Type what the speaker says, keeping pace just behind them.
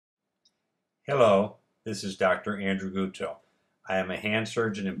Hello, this is Dr. Andrew Gutto. I am a hand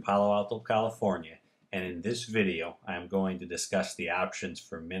surgeon in Palo Alto, California, and in this video I am going to discuss the options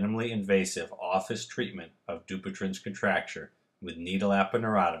for minimally invasive office treatment of Dupuytren's contracture with needle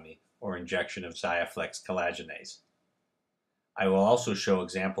aponeurotomy or injection of Xiaflex collagenase. I will also show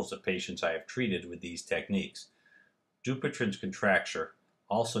examples of patients I have treated with these techniques. Dupuytren's contracture,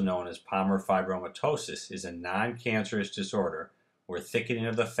 also known as palmar fibromatosis, is a non-cancerous disorder where thickening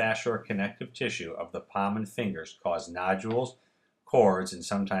of the fascia or connective tissue of the palm and fingers cause nodules, cords, and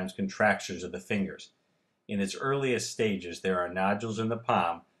sometimes contractures of the fingers. In its earliest stages, there are nodules in the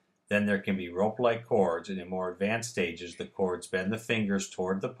palm, then there can be rope-like cords, and in more advanced stages, the cords bend the fingers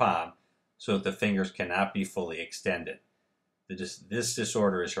toward the palm so that the fingers cannot be fully extended. This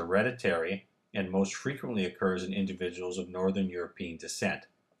disorder is hereditary and most frequently occurs in individuals of Northern European descent.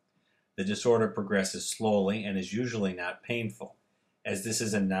 The disorder progresses slowly and is usually not painful. As this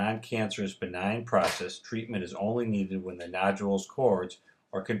is a non-cancerous benign process, treatment is only needed when the nodules, cords,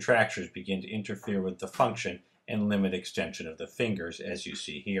 or contractures begin to interfere with the function and limit extension of the fingers, as you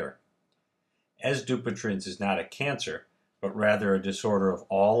see here. As Dupuytren's is not a cancer, but rather a disorder of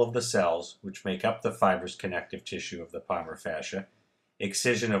all of the cells which make up the fibrous connective tissue of the palmar fascia,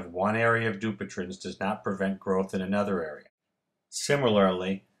 excision of one area of Dupuytren's does not prevent growth in another area.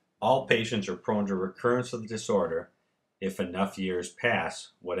 Similarly, all patients are prone to recurrence of the disorder if enough years pass,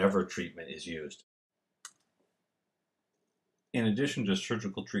 whatever treatment is used. In addition to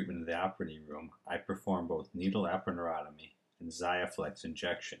surgical treatment in the operating room, I perform both needle aponeurotomy and Xiaflex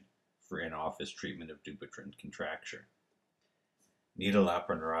injection for in-office treatment of Dupuytren contracture. Needle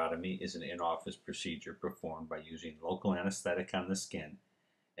aponeurotomy is an in-office procedure performed by using local anesthetic on the skin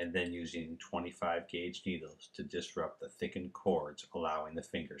and then using 25 gauge needles to disrupt the thickened cords, allowing the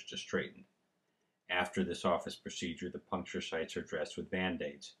fingers to straighten. After this office procedure, the puncture sites are dressed with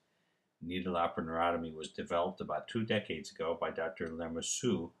band-aids. Needle aponeurotomy was developed about 2 decades ago by Dr.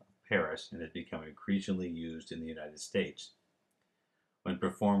 Lemercieux of Paris and has become increasingly used in the United States. When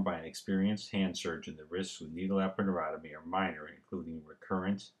performed by an experienced hand surgeon, the risks with needle aponeurotomy are minor, including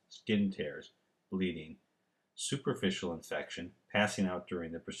recurrence, skin tears, bleeding, superficial infection, passing out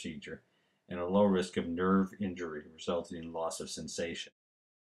during the procedure, and a low risk of nerve injury resulting in loss of sensation.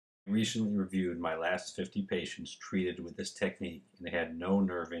 I recently reviewed my last 50 patients treated with this technique and had no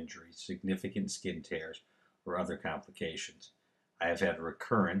nerve injuries, significant skin tears, or other complications. I have had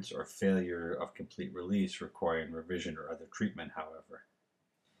recurrence or failure of complete release requiring revision or other treatment, however.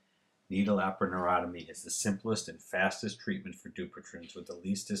 Needle aponeurotomy is the simplest and fastest treatment for Dupuytren's with the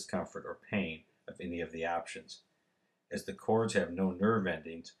least discomfort or pain of any of the options. As the cords have no nerve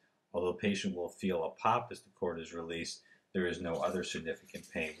endings, although the patient will feel a pop as the cord is released, there is no other significant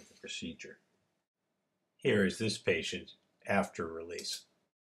pain with the procedure. Here is this patient after release.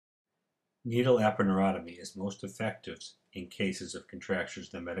 Needle aponeurotomy is most effective in cases of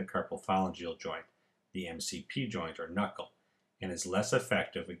contractures of the metacarpal phalangeal joint, the MCP joint or knuckle, and is less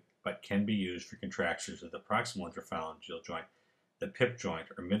effective but can be used for contractures of the proximal interphalangeal joint, the pip joint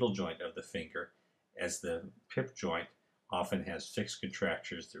or middle joint of the finger, as the pip joint often has fixed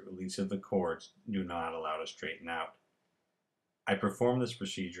contractures. The release of the cords do not allow to straighten out. I perform this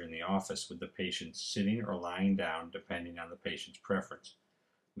procedure in the office with the patient sitting or lying down depending on the patient's preference.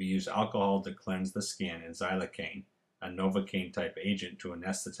 We use alcohol to cleanse the skin and xylocaine, a Novocaine type agent, to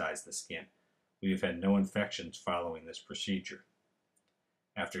anesthetize the skin. We have had no infections following this procedure.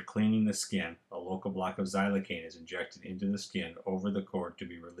 After cleaning the skin, a local block of xylocaine is injected into the skin over the cord to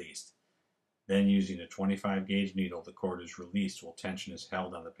be released. Then, using a 25 gauge needle, the cord is released while tension is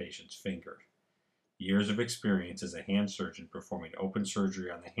held on the patient's finger. Years of experience as a hand surgeon performing open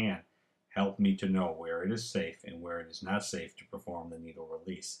surgery on the hand helped me to know where it is safe and where it is not safe to perform the needle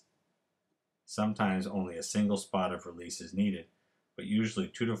release. Sometimes only a single spot of release is needed, but usually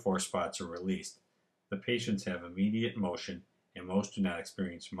 2 to 4 spots are released. The patients have immediate motion and most do not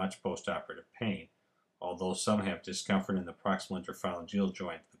experience much postoperative pain, although some have discomfort in the proximal interphalangeal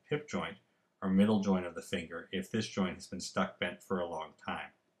joint, the pip joint, or middle joint of the finger if this joint has been stuck bent for a long time.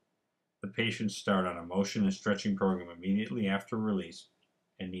 The patients start on a motion and stretching program immediately after release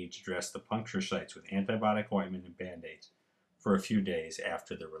and need to dress the puncture sites with antibiotic ointment and band-aids for a few days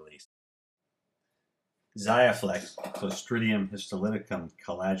after the release. Xiaflex, Clostridium Histolyticum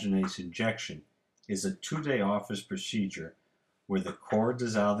collagenase injection, is a 2-day office procedure where the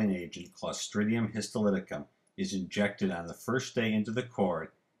cord-dissolving agent Clostridium Histolyticum is injected on the first day into the cord,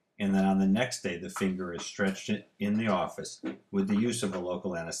 and then on the next day the finger is stretched in the office with the use of a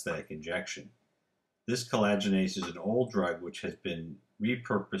local anesthetic injection. This collagenase is an old drug which has been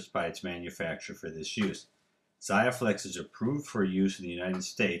repurposed by its manufacturer for this use. Xiaflex is approved for use in the United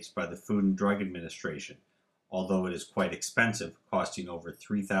States by the Food and Drug Administration, although it is quite expensive, costing over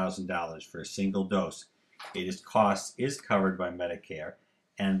 $3,000 for a single dose. Its cost is covered by Medicare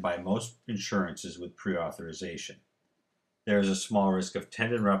and by most insurances with pre-authorization. There is a small risk of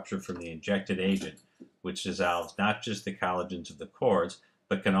tendon rupture from the injected agent, which dissolves not just the collagens of the cords,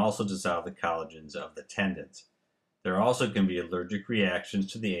 but can also dissolve the collagens of the tendons. There also can be allergic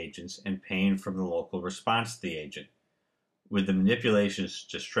reactions to the agents and pain from the local response to the agent. With the manipulations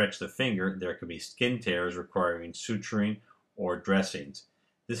to stretch the finger, there can be skin tears requiring suturing or dressings.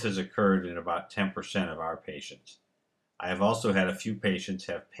 This has occurred in about 10% of our patients. I have also had a few patients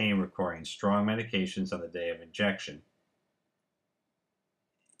have pain requiring strong medications on the day of injection,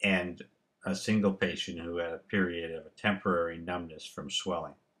 and a single patient who had a period of a temporary numbness from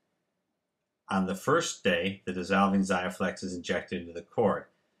swelling. On the first day, the dissolving Xiaflex is injected into the cord.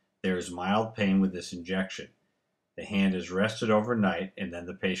 There is mild pain with this injection. The hand is rested overnight, and then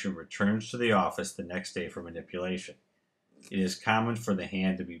the patient returns to the office the next day for manipulation. It is common for the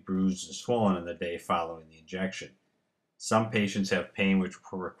hand to be bruised and swollen on the day following the injection. Some patients have pain which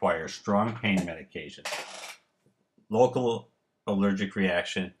require strong pain medications. Local allergic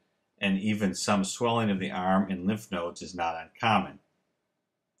reaction and even some swelling of the arm and lymph nodes is not uncommon.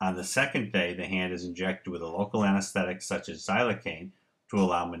 On the second day, the hand is injected with a local anesthetic such as xylocaine to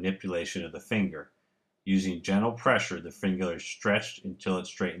allow manipulation of the finger. Using gentle pressure, the finger is stretched until it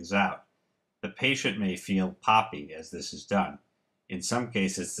straightens out. The patient may feel poppy as this is done. In some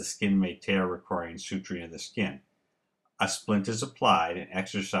cases, the skin may tear, requiring suturing of the skin. A splint is applied and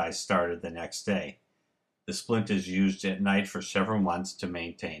exercise started the next day. The splint is used at night for several months to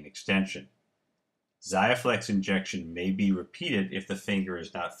maintain extension. Xiaflex injection may be repeated if the finger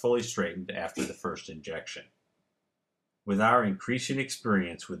is not fully straightened after the first injection. With our increasing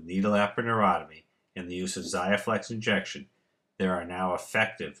experience with needle aponeurotomy and the use of Xiaflex injection, there are now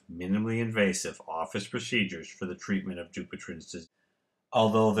effective, minimally invasive office procedures for the treatment of Dupuytren's disease.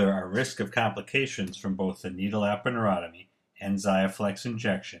 Although there are risks of complications from both the needle aponeurotomy and Xiaflex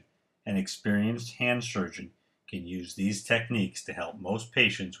injection, an experienced hand surgeon can use these techniques to help most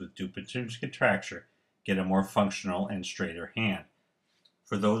patients with Dupuytren's contracture get a more functional and straighter hand.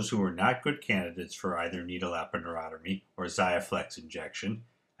 For those who are not good candidates for either needle aponeurotomy or Xiaflex injection,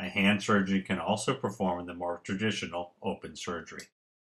 a hand surgeon can also perform the more traditional open surgery.